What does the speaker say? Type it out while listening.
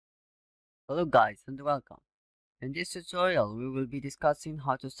Hello guys and welcome. In this tutorial, we will be discussing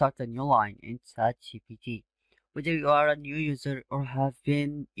how to start a new line in Chatgpt. Whether you are a new user or have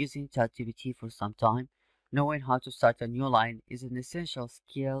been using Chatgpt for some time, knowing how to start a new line is an essential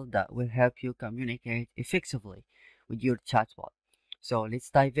skill that will help you communicate effectively with your chatbot. So let's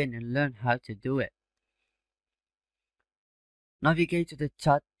dive in and learn how to do it. Navigate to the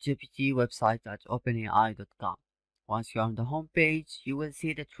ChatGPT website at openai.com. Once you are on the home page, you will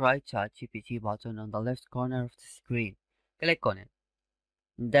see the Try ChatGPT button on the left corner of the screen. Click on it.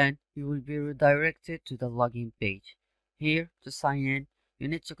 Then you will be redirected to the login page. Here, to sign in, you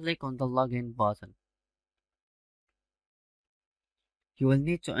need to click on the login button. You will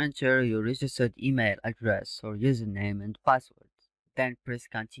need to enter your registered email address or username and password. Then press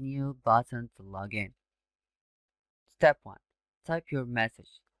Continue button to log in. Step 1. Type your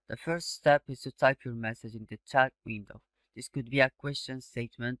message. The first step is to type your message in the chat window. This could be a question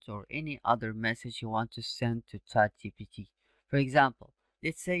statement or any other message you want to send to ChatGPT. For example,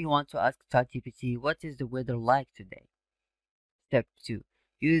 let's say you want to ask ChatGPT what is the weather like today. Step 2.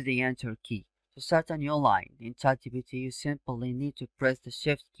 Use the Enter key. To start a new line in ChatGPT, you simply need to press the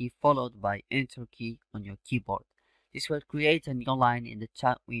Shift key followed by Enter key on your keyboard. This will create a new line in the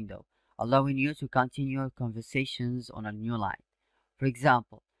chat window, allowing you to continue your conversations on a new line. For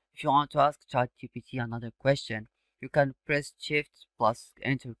example, if you want to ask ChatGPT another question, you can press Shift plus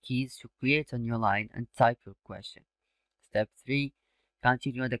Enter keys to create a new line and type your question. Step 3.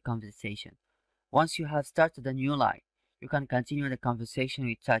 Continue the conversation. Once you have started a new line, you can continue the conversation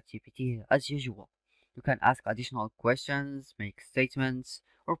with ChatGPT as usual. You can ask additional questions, make statements,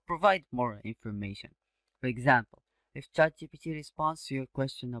 or provide more information. For example, if ChatGPT responds to your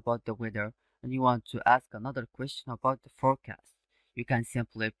question about the weather and you want to ask another question about the forecast, you can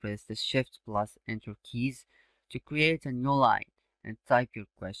simply press the Shift plus Enter keys to create a new line and type your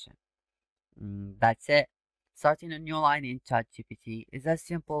question. That's it. Starting a new line in ChatGPT is as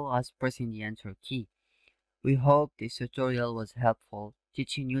simple as pressing the Enter key. We hope this tutorial was helpful,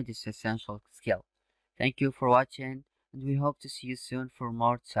 teaching you this essential skill. Thank you for watching, and we hope to see you soon for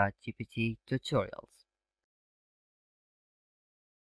more ChatGPT tutorials.